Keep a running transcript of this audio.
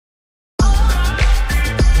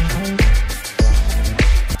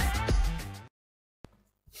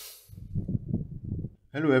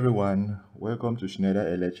Hello everyone, welcome to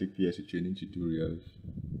Schneider Electric PLC training tutorials,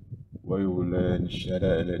 where you will learn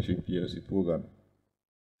Schneider Electric PLC programming.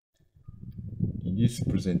 In this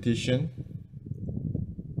presentation,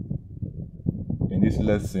 in this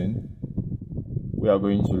lesson, we are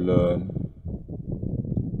going to learn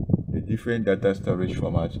the different data storage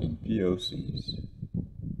formats in PLCs,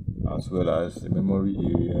 as well as the memory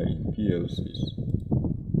area in PLCs.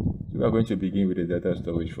 So we are going to begin with the data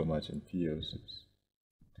storage formats in PLCs.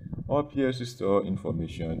 All PLCs store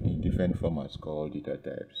information in different formats called data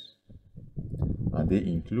types, and they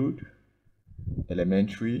include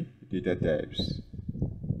elementary data types,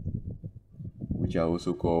 which are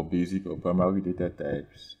also called basic or primary data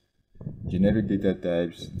types, generic data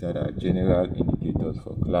types that are general indicators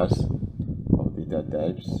for class of data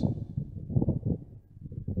types,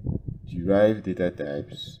 derived data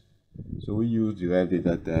types. So we use derived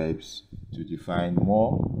data types to define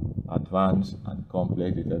more advanced and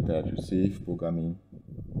complex data types to save programming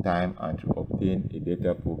time and to obtain a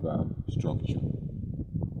data program structure.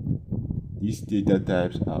 These data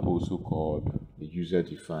types are also called the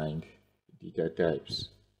user-defined data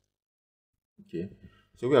types. Okay,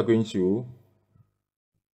 so we are going to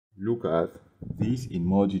look at these in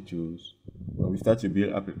more details when we start to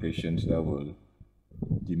build applications that will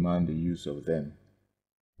demand the use of them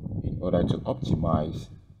in order to optimize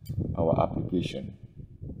our application.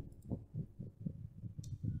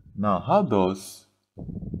 Now, how does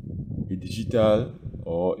a digital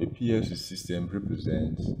or a PLC system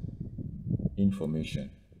represent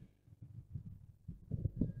information?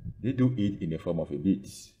 They do it in the form of a bit.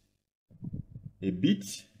 A bit,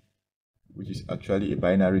 which is actually a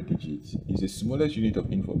binary digit, is the smallest unit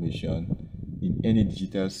of information in any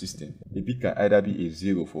digital system. A bit can either be a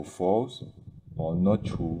 0 for false or not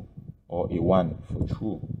true, or a 1 for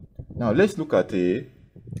true. Now, let's look at a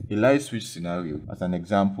light switch scenario as an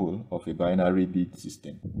example of a binary bit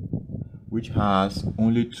system, which has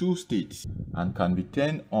only two states and can be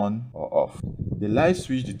turned on or off. The light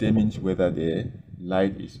switch determines whether the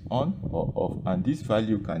light is on or off, and this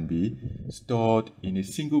value can be stored in a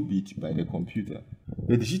single bit by the computer.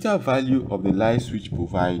 The digital value of the light switch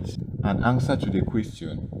provides an answer to the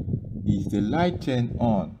question, is the light turned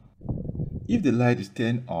on? If the light is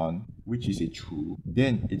turned on, which is a true,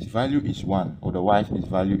 then its value is 1, otherwise its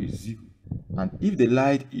value is 0. And if the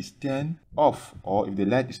light is turned off, or if the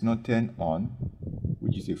light is not turned on,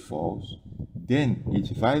 which is a false, then its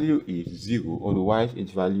value is 0, otherwise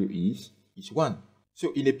its value is 1.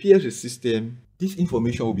 So in a PLC system, this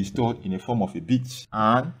information will be stored in a form of a bit,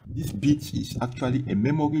 and this bit is actually a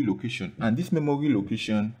memory location, and this memory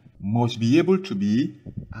location must be able to be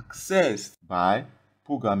accessed by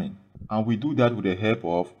programming. And we do that with the help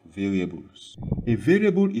of variables. A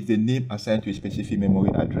variable is the name assigned to a specific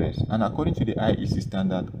memory address, and according to the IEC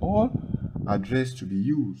standard, all address to be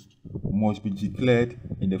used must be declared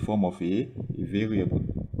in the form of a variable.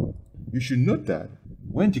 You should note that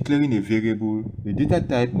when declaring a variable, the data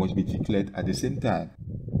type must be declared at the same time.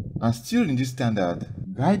 And still in this standard,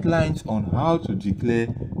 guidelines on how to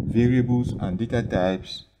declare variables and data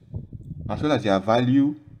types, as well as their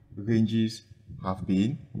value ranges, have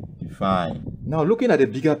been defined. Now, looking at the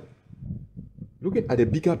bigger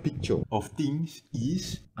picture of things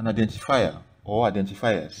is an identifier or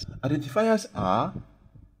identifiers. Identifiers are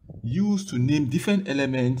used to name different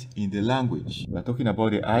elements in the language. We are talking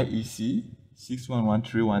about the IEC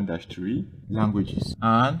 61131-3 languages,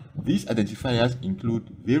 and these identifiers include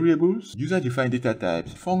variables, user-defined data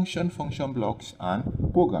types, function blocks, and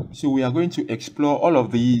programs. So we are going to explore all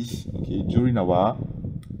of these, during our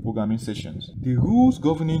programming sessions. The rules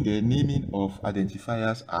governing the naming of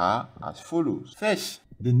identifiers are as follows. First,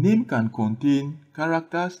 the name can contain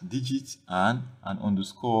characters, digits, and an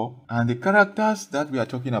underscore, and the characters that we are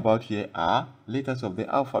talking about here are letters of the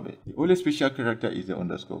alphabet. The only special character is the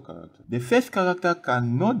underscore character. The first character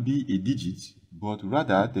cannot be a digit, but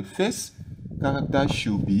rather the first character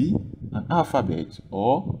should be an alphabet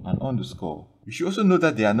or an underscore. You should also note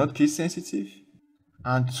that they are not case sensitive,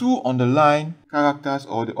 and two underlined characters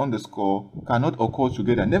or the underscore cannot occur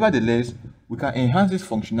together. Nevertheless, we can enhance this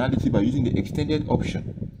functionality by using the extended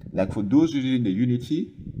option. Like for those using the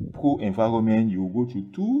Unity Pro environment, you will go to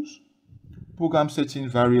Tools, Program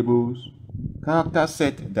Settings, Variables, Character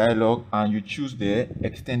Set dialog, and you choose the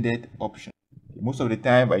extended option. Most of the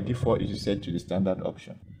time, by default, it is set to the standard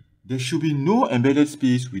option. There should be no embedded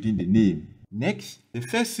space within the name. Next, the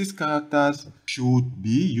first 6 characters should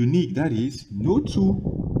be unique. That is, no two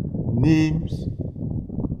names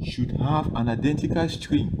should have an identical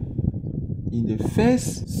string in the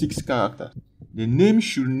first 6 characters. The name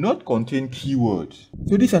should not contain keywords.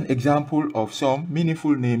 So this is an example of some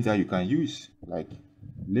meaningful names that you can use, like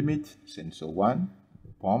limit, sensor 1,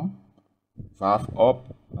 pump, valve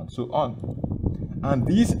up, and so on. And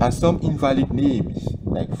these are some invalid names,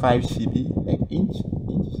 like 5CB, like inch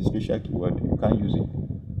is a special keyword, you can't use it.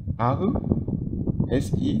 R,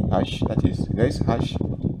 SE, hash, that is res hash.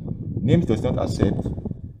 Names does not accept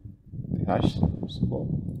the hash symbol.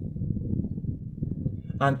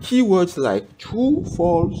 And keywords like true,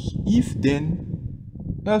 false, if, then,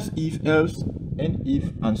 else if, else, and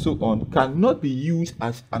if, and so on cannot be used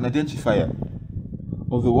as an identifier.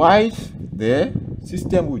 Otherwise, the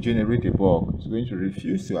system will generate a bug. It's going to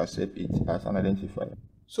refuse to accept it as an identifier.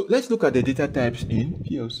 So let's look at the data types in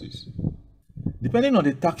PLCs. Depending on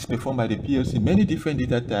the tasks performed by the PLC, many different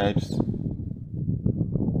data types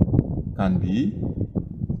can be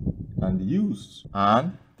used,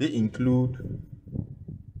 and they include,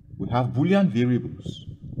 we have Boolean variables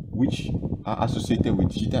which are associated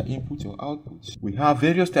with digital inputs or outputs. We have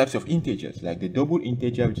various types of integers, like the double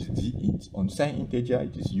integer, which is dint, unsigned integer,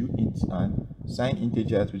 which is uint, and signed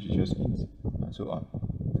integers, which is just int, and so on.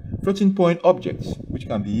 Floating point objects, which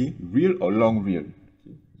can be real or long real.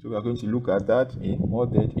 So we are going to look at that in more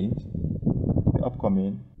depth in the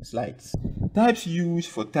upcoming slides. Types used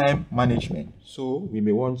for time management. So we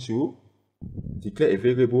may want to declare a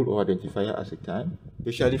variable or identifier as a time,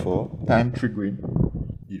 especially for time triggering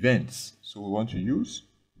events. So we want to use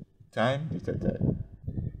time data type.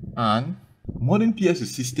 And modern PLC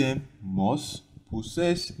system must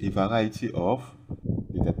possess a variety of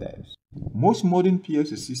data types. Most modern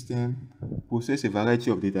PLC systems possess a variety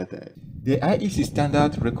of data types. The IEC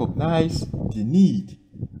standards recognize the need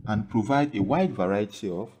and provide a wide variety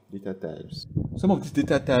of data types. Some of these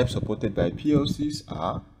data types supported by PLCs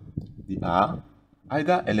are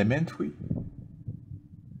either elementary,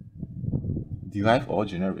 derived, or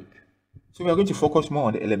generic. So we are going to focus more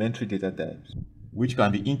on the elementary data types, which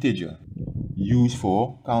can be integer, used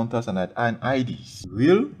for counters and IDs,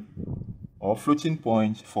 real or floating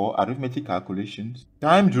point for arithmetic calculations,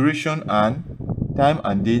 time duration and time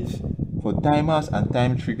and date for timers and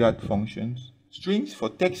time triggered functions, strings for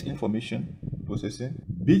text information processing,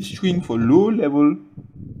 bit string for low-level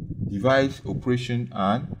device operation,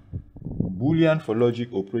 and Boolean for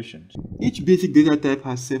logic operations. Each basic data type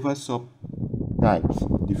has several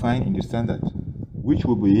subtypes defined in the standard, which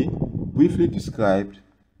will be briefly described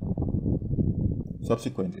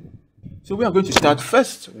subsequently. So we are going to start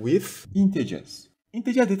first with integers.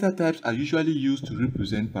 Integer data types are usually used to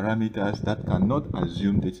represent parameters that cannot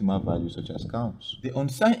assume decimal values such as counts. The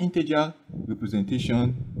unsigned integer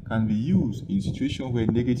representation can be used in situations where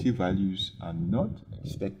negative values are not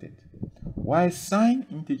expected, while signed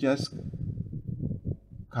integers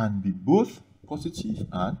can be both positive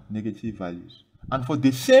and negative values. And for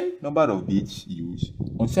the same number of bits used,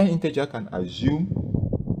 unsigned integer can assume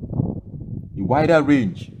a wider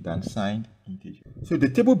range than signed integer. So the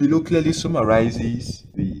table below clearly summarizes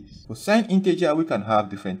these. For signed integer, we can have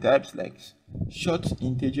different types like short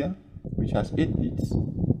integer, which has 8 bits,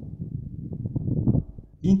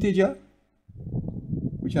 integer,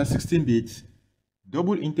 which has 16 bits,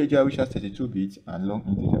 double integer, which has 32 bits, and long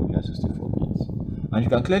integer, which has 64 bits. And you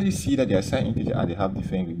can clearly see that they are signed integer and they have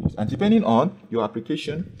different ranges. And depending on your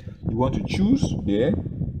application, you want to choose the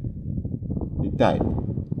type.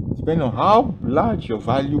 Depending on how large your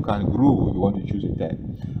value can grow, you want to choose a type.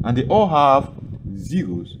 And they all have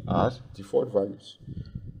zeros as default values.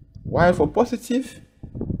 While for positive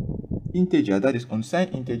integer, that is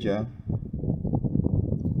unsigned integer,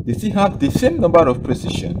 they still have the same number of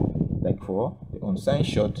precision. Like for the unsigned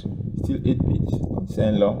short, still 8 bits,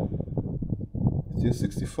 unsigned long, still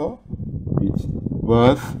 64 bits.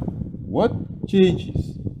 But what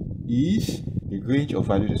changes is the range of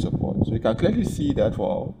values they support. So you can clearly see that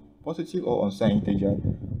for positive or unsigned integer,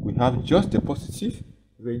 we have just the positive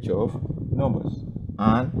range of numbers,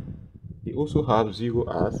 and they also have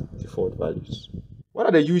 0 as default values. What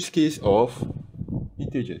are the use cases of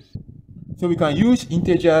integers? So we can use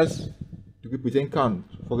integers to represent count.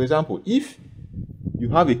 For example, if you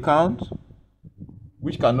have a count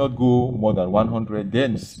which cannot go more than 100,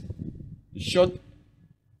 then the short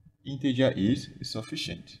integer is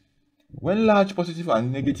sufficient. When large positive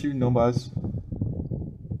and negative numbers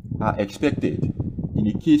are expected, in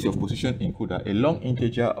the case of position encoder, a long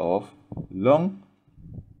integer of long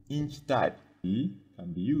int type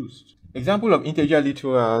can be used. Example of integer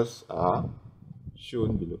literals are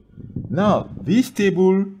shown below. Now, this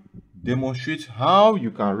table demonstrates how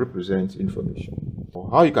you can represent information,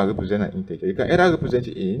 or how you can represent an integer. You can either represent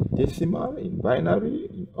it in decimal, in binary,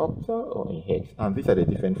 in octal, or in hex, and these are the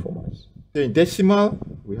different formats. So in decimal,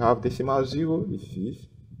 we have decimal 0, this is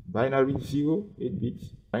binary 0, 8 bits,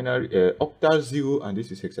 binary octal 0, and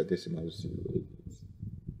this is hexadecimal 0, 8 bits.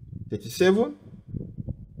 37,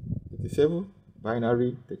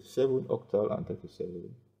 binary 37, octal, and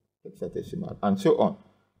 37 hexadecimal, and so on.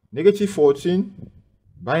 Negative 14,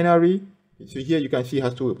 binary. So here you can see it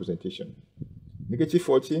has two representations. Negative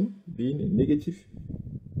 14 being a negative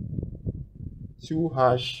 2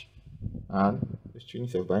 hash and the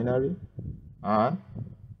strings of binary, and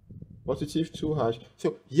positive 2 hash.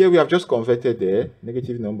 So here we have just converted the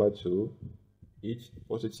negative number to its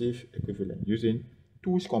positive equivalent using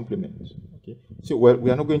 2's complement. Okay, so well, we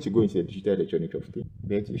are not going to go into the digital electronics of things,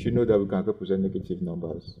 but you should know that we can represent negative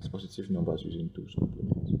numbers as positive numbers using 2's complement.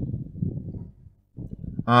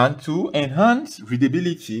 And to enhance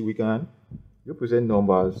readability, we can represent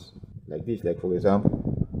numbers like this. Like for example,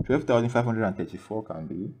 12,534 can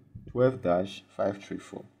be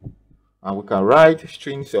 12-534. And we can write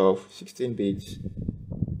strings of 16 bits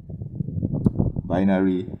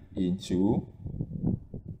binary into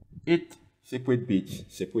 8 separate bits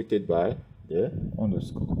separated by the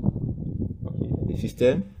underscore. Okay, the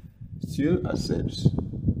system still accepts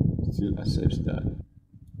that.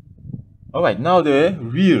 Alright, now the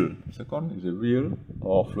real. Second is the real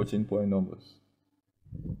or floating point numbers.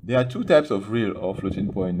 There are two types of real or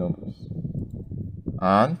floating point numbers,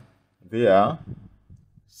 and they are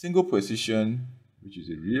single position, which is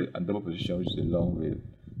a real, and double position, which is a long real.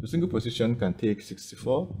 The single position can take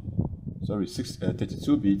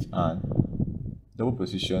 32 bits, and double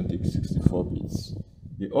position takes 64 bits.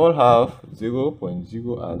 They all have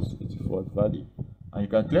 0.0 as its default value, and you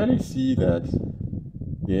can clearly see that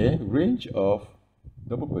the range of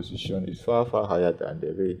double position is far higher than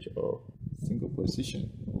the range of single position,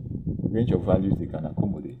 the range of values they can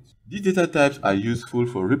accommodate. These data types are useful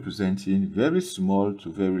for representing very small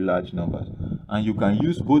to very large numbers, and you can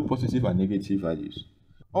use both positive and negative values.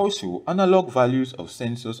 Also, analog values of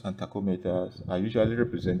sensors and tachometers are usually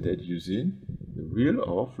represented using the real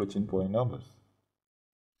or floating point numbers.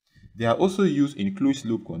 They are also used in closed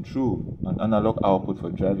loop control and analog output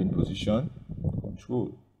for driving position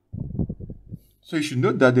control. So you should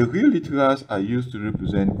note that the real literals are used to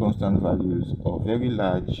represent constant values of very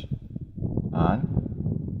large and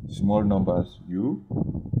small numbers U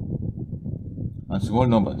and small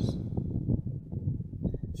numbers.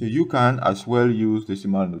 So you can as well use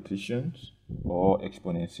decimal notations or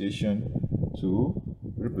exponentiation to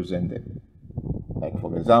represent them. Like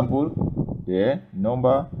for example, the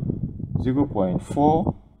number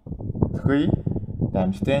 0.43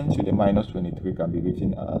 times 10 to the minus 23 can be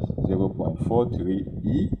written as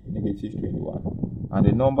 0.43e negative 21, and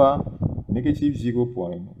the number negative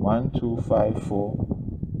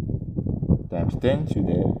 0.1254 times 10 to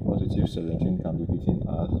the positive 17 can be written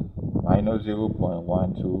as minus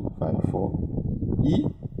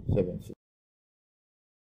 0.1254e17.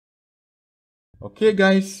 Okay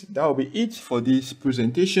guys, that will be it for this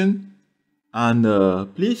presentation. And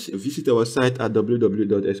please visit our site at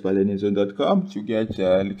www.expertlearningzone.com to get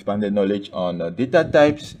expanded knowledge on data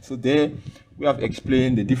types. So there we have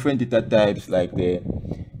explained the different data types, like the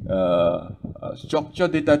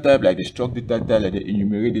structured data type, like the struct data type, like the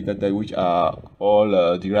enumerate data type, which are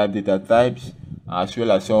all derived data types, as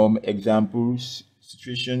well as some examples,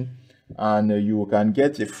 situation, and you can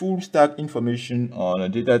get a full stack information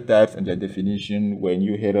on data types and their definition when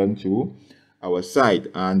you head on to our site.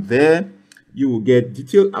 And there you will get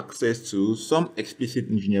detailed access to some explicit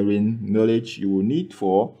engineering knowledge you will need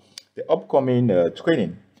for the upcoming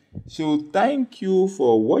training. So thank you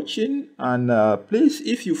for watching, and please,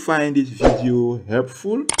 if you find this video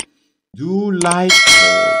helpful, do like,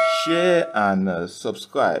 share, and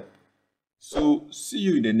subscribe. So see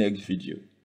you in the next video.